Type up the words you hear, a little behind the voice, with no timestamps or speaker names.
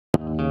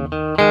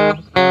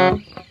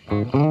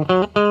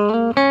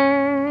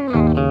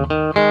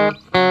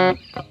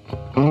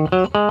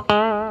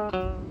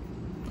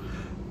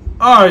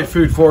Alright,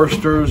 food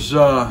foresters,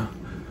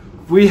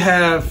 we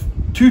have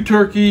 2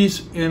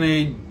 turkeys and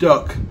a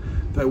duck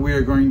that we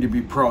are going to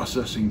be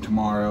processing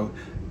tomorrow,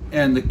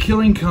 and the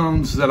killing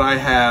cones that I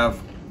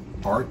have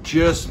are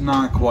just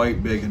not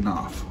quite big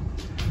enough.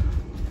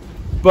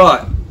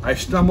 But I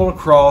stumbled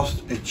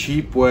across a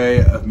cheap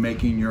way of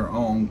making your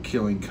own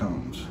killing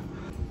cones.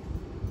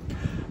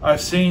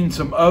 I've seen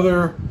some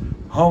other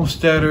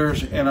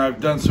homesteaders and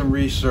I've done some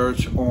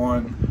research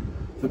on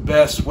the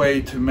best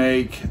way to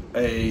make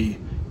a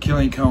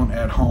killing cone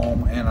at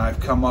home, and I've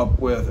come up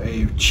with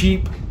a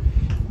cheap,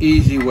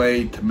 easy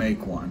way to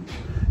make one.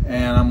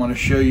 And I'm going to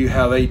show you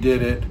how they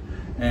did it,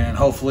 and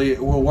hopefully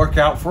it will work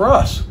out for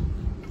us.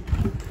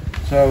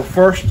 So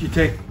first you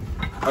take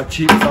a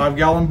cheap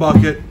 5-gallon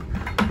bucket.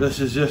 This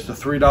is just a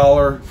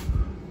 $3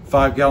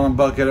 5-gallon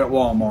bucket at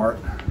Walmart.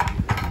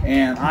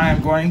 And I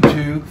am going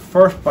to,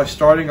 first by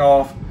starting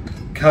off,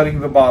 cutting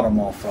the bottom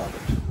off of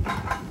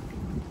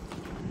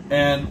it.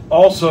 And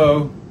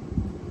also,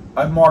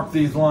 I marked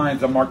these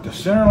lines. I marked the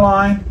center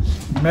line,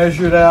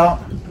 measured out.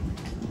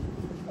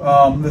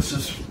 I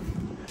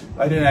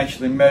didn't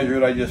actually measure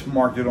it, I just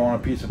marked it on a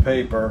piece of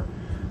paper.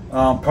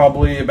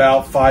 Probably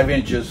about 5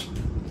 inches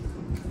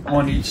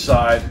on each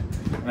side.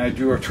 And I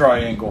drew a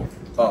triangle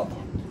up.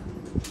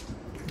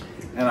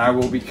 And I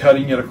will be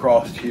cutting it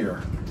across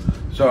here.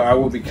 So I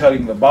will be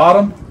cutting the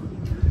bottom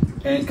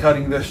and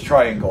cutting this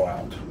triangle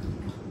out.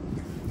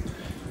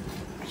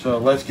 So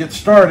let's get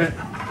started.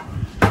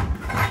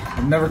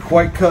 I've never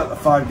quite cut a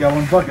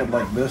 5-gallon bucket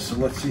like this, so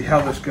let's see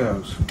how this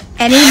goes.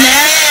 Any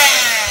mess?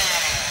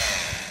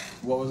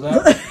 What was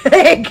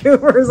that?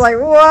 Cooper's like,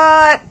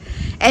 what?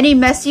 Any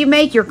mess you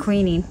make, you're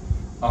cleaning.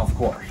 Of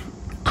course.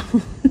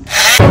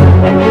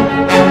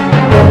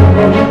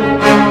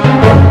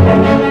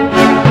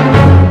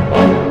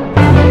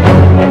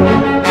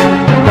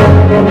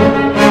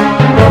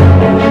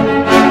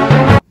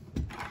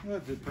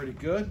 That did pretty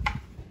good.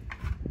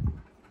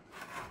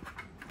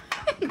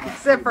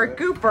 Except for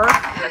Cooper.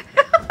 Kind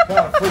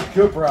of freaked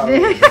Cooper out of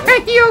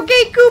it. You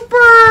okay, Cooper?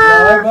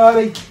 All right,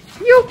 buddy.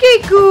 You okay,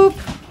 Coop?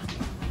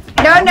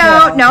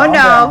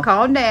 No,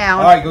 calm down.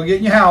 All right, go get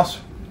in your house.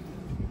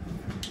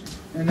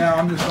 And now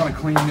I'm just going to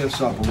clean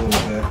this up a little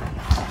bit.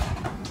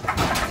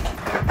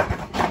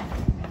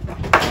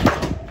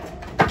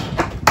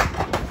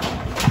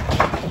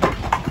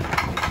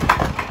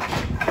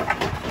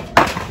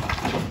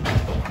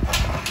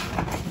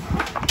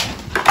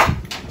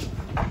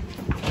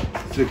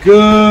 It's a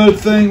good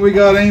thing we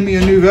got Amy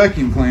a new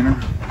vacuum cleaner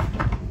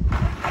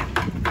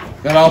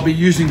that I'll be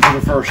using for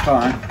the first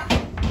time.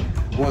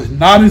 Was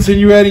not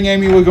insinuating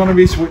Amy was going to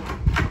be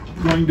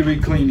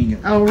cleaning it.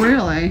 Oh,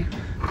 really?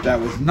 That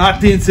was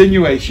not the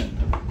insinuation.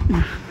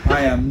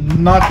 I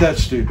am not that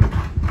stupid.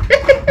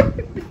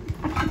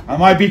 I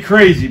might be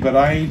crazy, but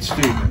I ain't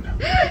stupid.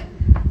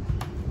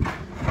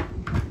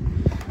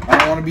 I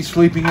don't want to be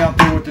sleeping out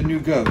there with the new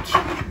goats.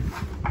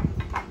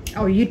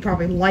 Oh, you'd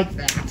probably like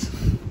that.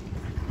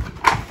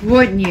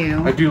 Wouldn't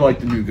you? I do like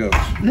the new goats.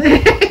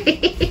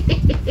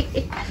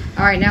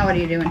 All right, now what are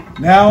you doing?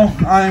 Now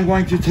I am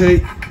going to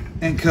take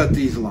and cut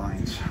these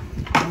lines.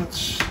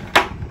 Let's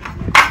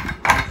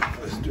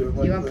do it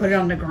like You want to put it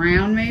on the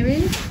ground,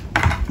 maybe?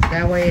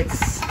 That way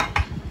it's...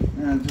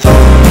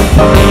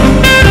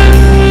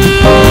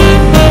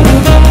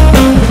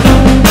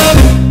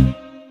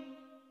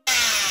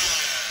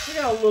 We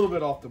got a little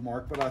bit off the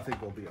mark, but I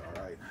think we'll be all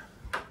right.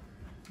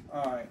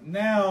 All right,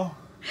 now...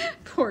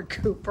 Poor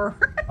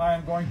Cooper. I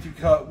am going to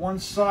cut one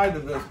side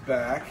of this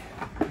back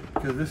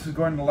because this is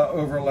going to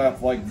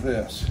overlap like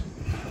this.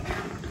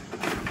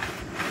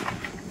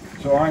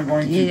 So I'm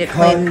going to You need to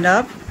cut, clean it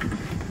up?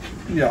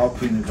 Yeah, I'll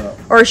clean it up.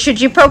 Or should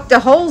you poke the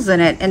holes in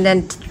it and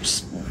then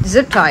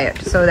zip tie it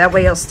so that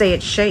way it'll stay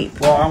its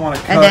shape? Well, I want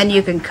to cut... And then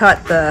you can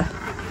cut the...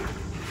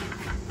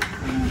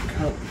 I'm going to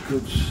cut a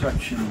good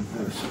section of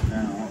this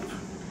out.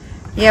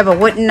 Yeah, but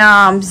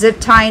wouldn't zip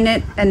tying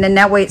it and then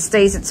that way it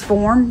stays its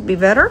form be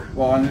better?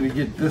 Well, I'm going to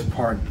get this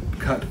part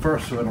cut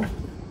first so it'll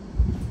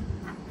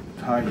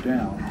tie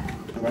down.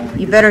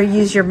 You better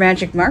use your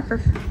magic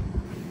marker.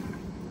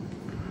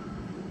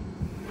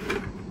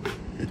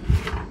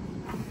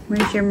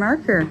 Where's your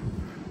marker?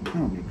 I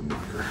don't need the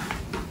marker.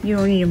 You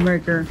don't need a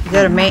marker. Is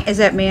that is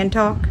that man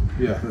talk?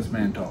 Yeah, that's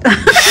man talk.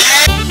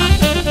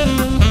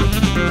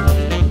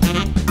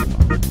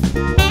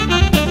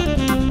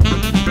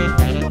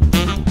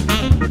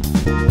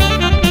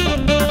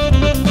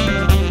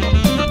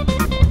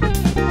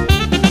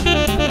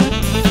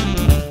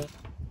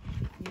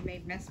 You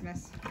made mess.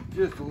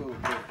 Just a little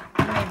bit.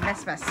 You made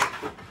mess.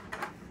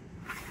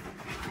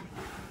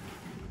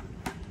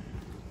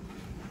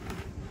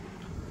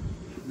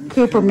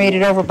 Cooper made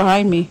it over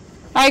behind me.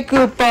 Hi,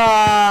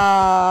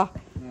 Cooper.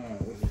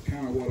 This is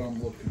kind of what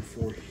I'm looking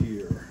for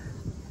here.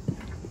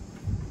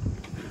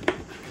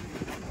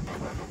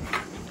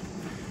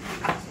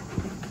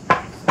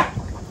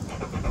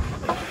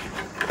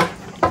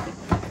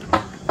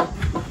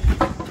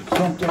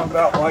 something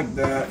about like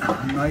that.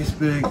 A nice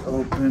big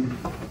open.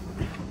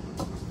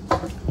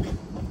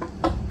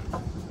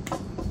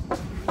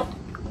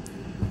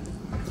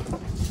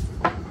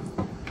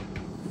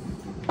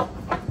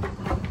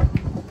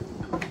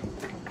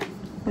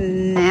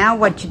 Now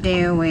what you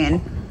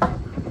doing?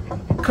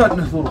 Cutting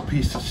this little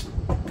piece that's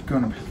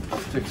gonna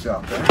sticks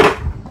out there.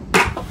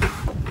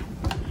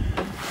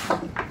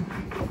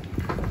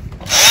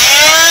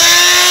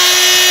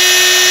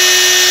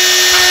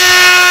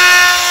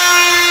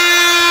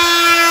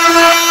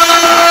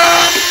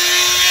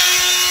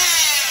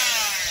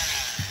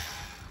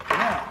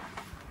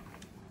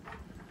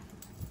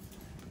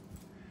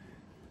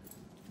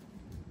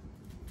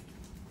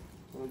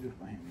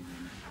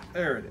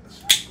 There it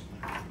is.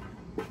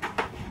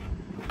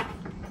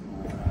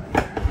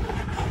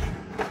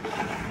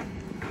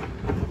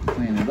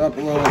 Clean it up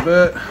a little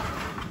bit.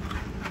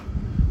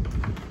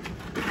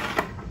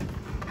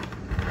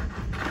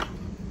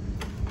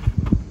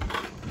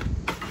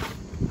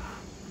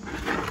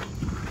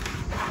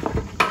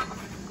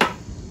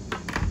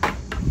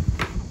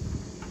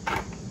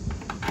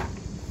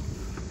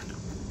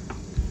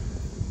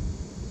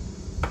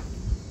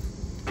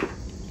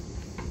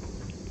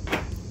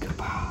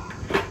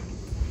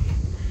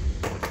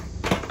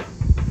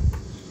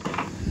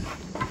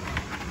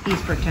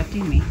 He's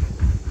protecting me.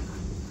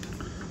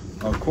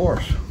 Of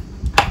course.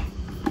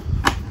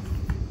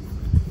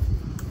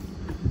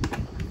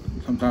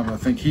 Sometimes I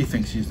think he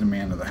thinks he's the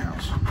man of the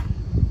house.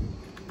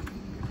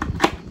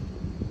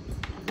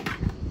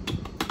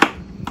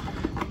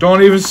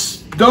 Don't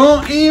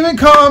even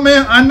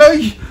comment. I know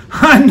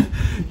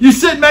you're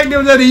sitting back there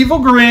with that evil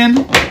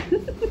grin.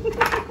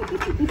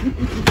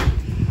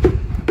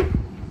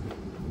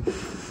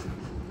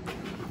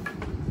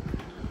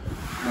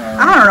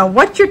 I don't know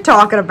what you're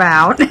talking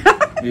about.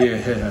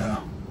 Yeah.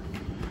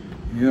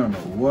 You don't know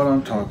what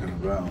I'm talking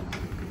about.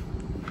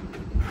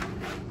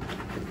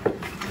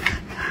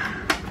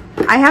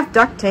 I have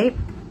duct tape.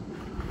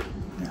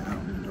 Yeah, I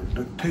don't need no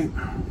duct tape.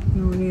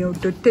 You don't need no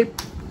duct tape.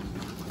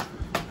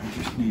 I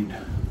just need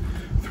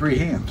 3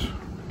 hands.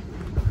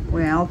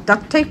 Well,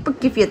 duct tape will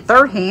give you a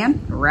third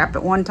hand. Wrap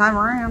it one time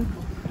around.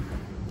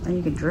 Then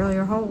you can drill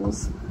your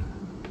holes.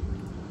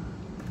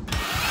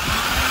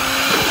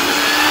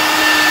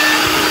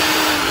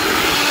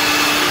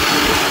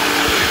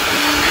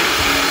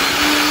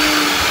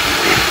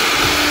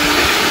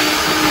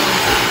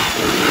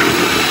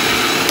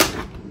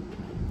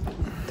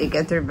 Did you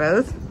get through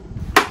both?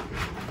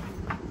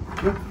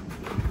 Yep.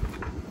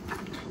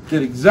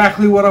 Did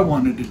exactly what I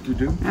wanted it to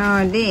do. Oh,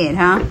 it did,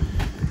 huh?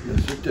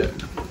 Yes, it did.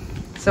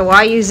 So why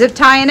are you zip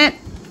tying it?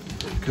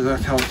 Because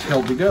that's how it's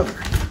held together.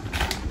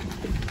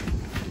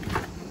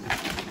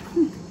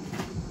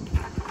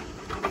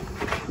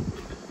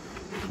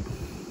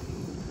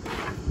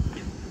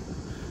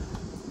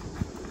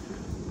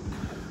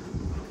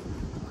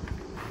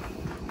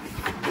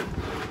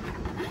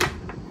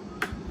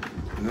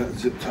 That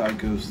zip tie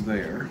goes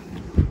there.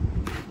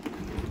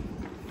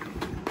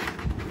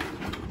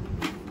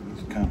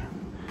 Just kind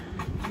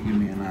of to give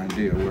me an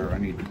idea where I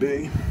need to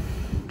be.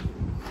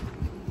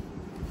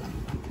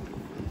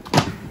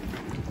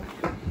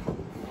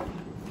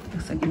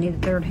 Looks like you need a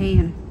third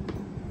hand.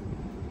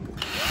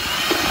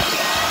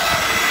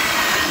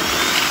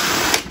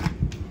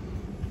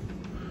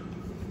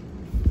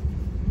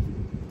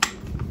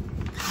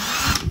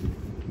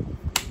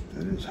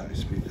 That is high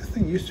speed. This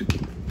thing used to be.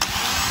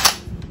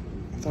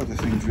 I thought the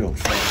thing drilled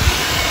fast.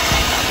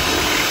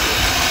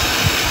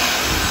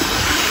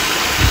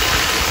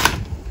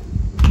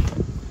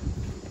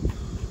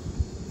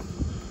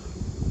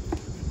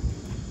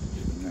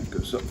 And that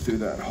goes up through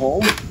that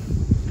hole.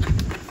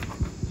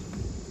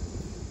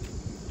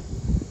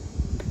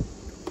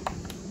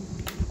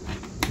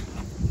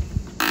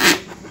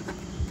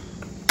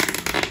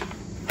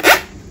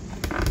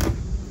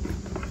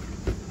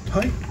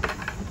 Tight.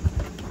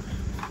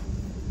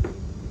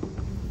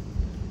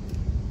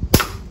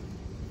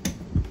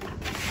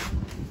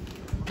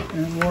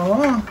 And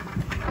voila.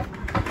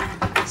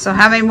 So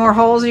how many more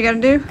holes you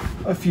gotta do?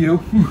 A few.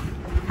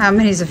 How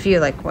many's a few?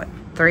 Like what?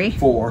 3?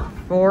 4.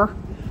 4?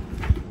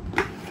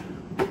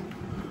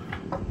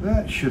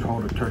 That should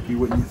hold a turkey,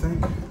 wouldn't you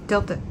think?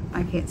 Tilt it.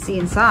 I can't see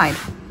inside.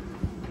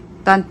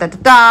 Dun da da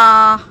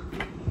da.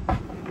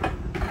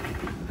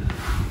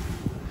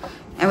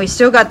 And we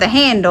still got the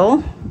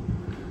handle.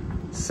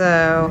 So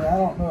Yeah, I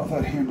don't know if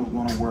that handle's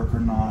gonna work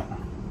or not.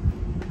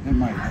 It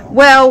might help.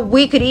 well,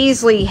 we could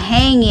easily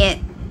hang it.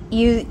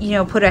 You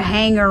know, put a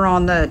hanger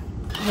on the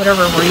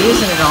whatever we're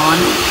using it on.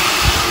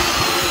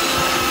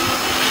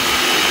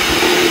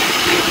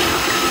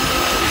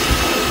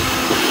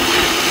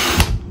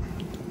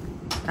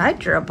 I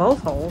drill both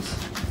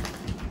holes.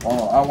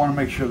 Well, I want to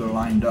make sure they're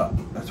lined up.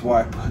 That's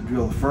why I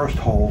drill the first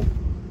hole,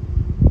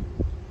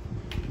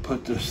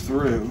 put this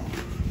through,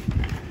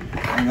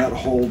 and that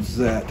holds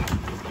that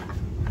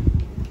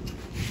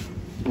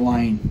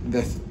line.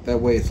 That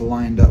way it's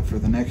lined up for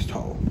the next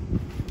hole.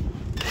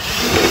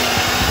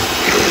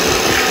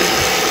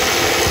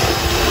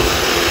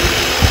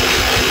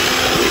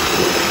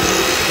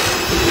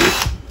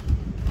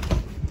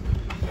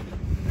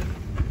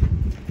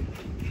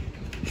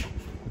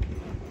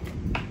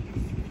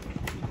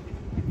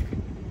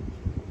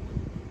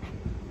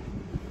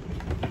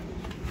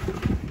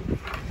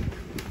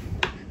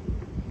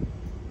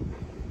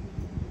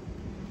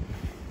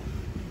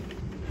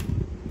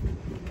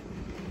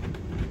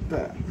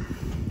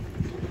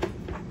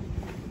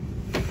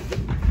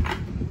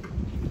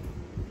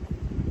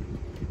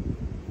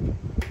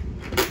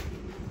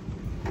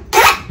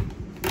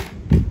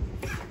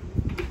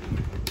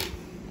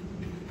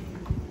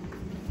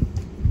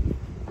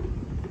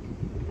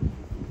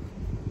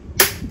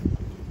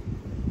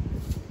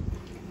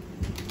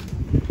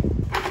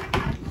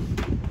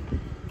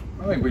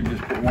 think we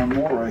just put one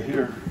more right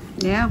here.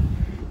 Yeah.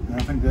 And I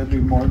think that'd be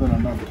more than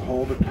enough to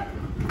hold it.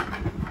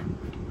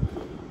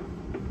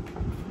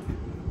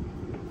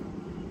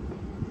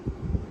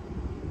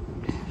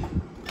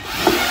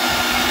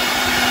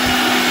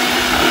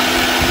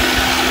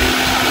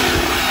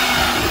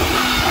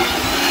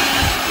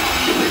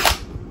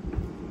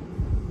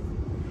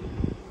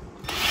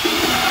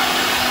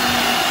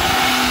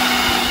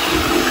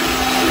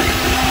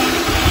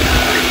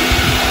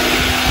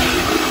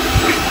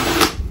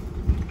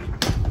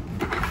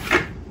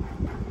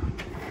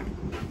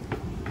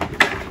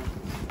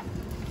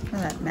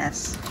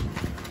 Mess.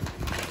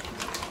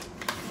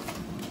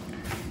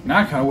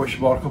 Now I kind of wish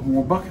I bought a couple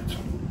more buckets.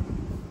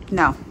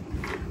 No.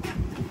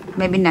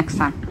 Maybe next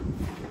time.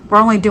 We're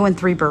only doing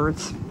 3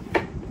 birds.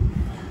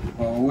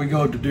 Well, we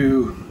go to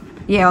do.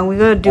 Yeah, when we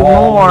go to do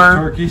all more those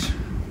turkeys.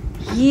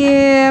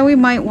 Yeah, we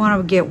might want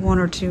to get 1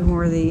 or 2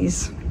 more of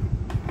these.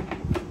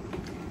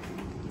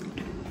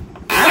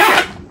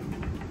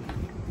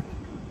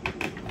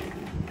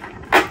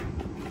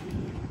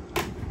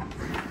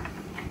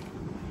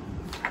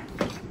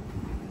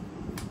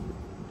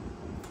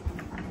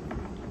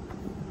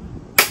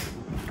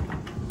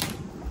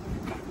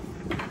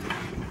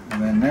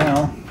 And then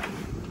now,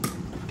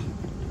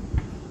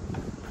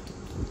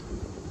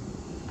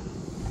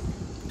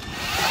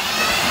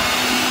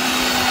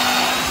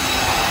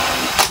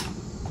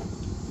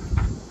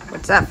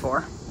 what's that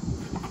for?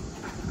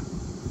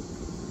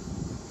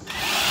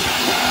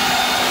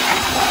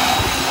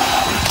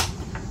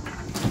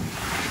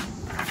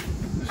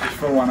 this is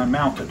for when I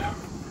mount it.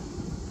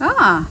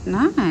 Ah,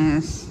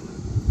 nice.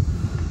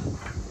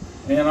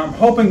 And I'm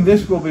hoping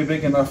this will be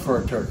big enough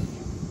for a turkey.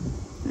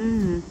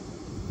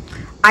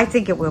 I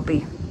think it will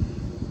be.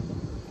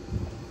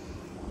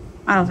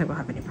 I don't think we'll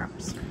have any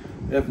problems.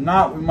 If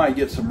not, we might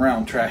get some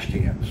round trash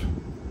cans.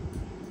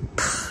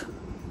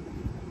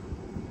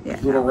 Yeah.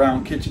 Little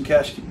round kitchen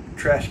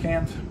trash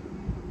cans.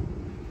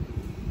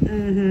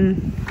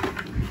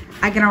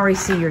 I can already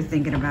see you're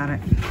thinking about it.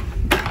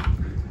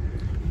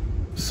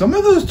 Some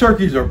of those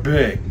turkeys are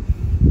big.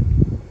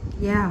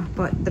 Yeah,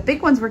 but the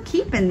big ones we're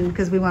keeping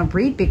because we want to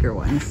breed bigger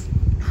ones.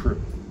 True.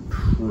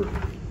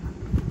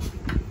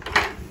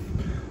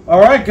 All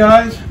right,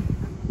 guys.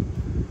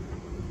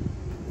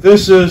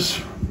 This is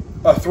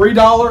a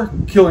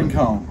 $3 killing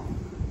cone.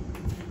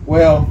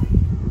 Well,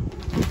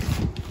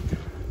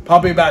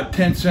 probably about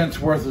 10 cents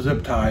worth of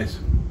zip ties.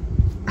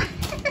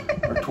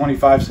 Or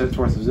 25 cents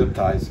worth of zip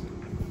ties.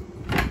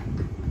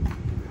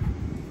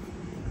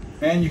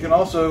 And you can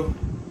also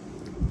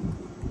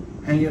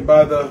hang it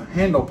by the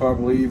handle,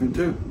 probably even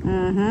too.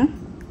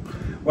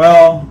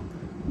 Well,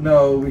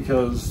 no,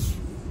 because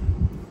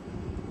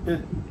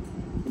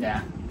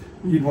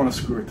you'd want to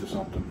screw it to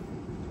something.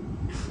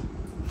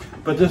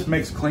 But this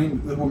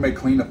will make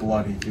cleanup a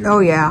lot easier. Oh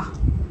yeah,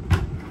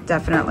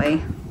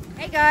 definitely.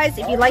 Hey guys,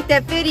 if you like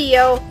that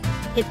video,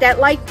 hit that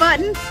like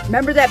button,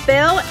 remember that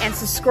bell, and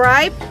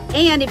subscribe.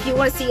 And if you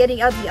want to see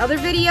any of the other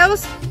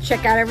videos,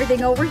 check out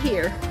everything over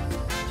here.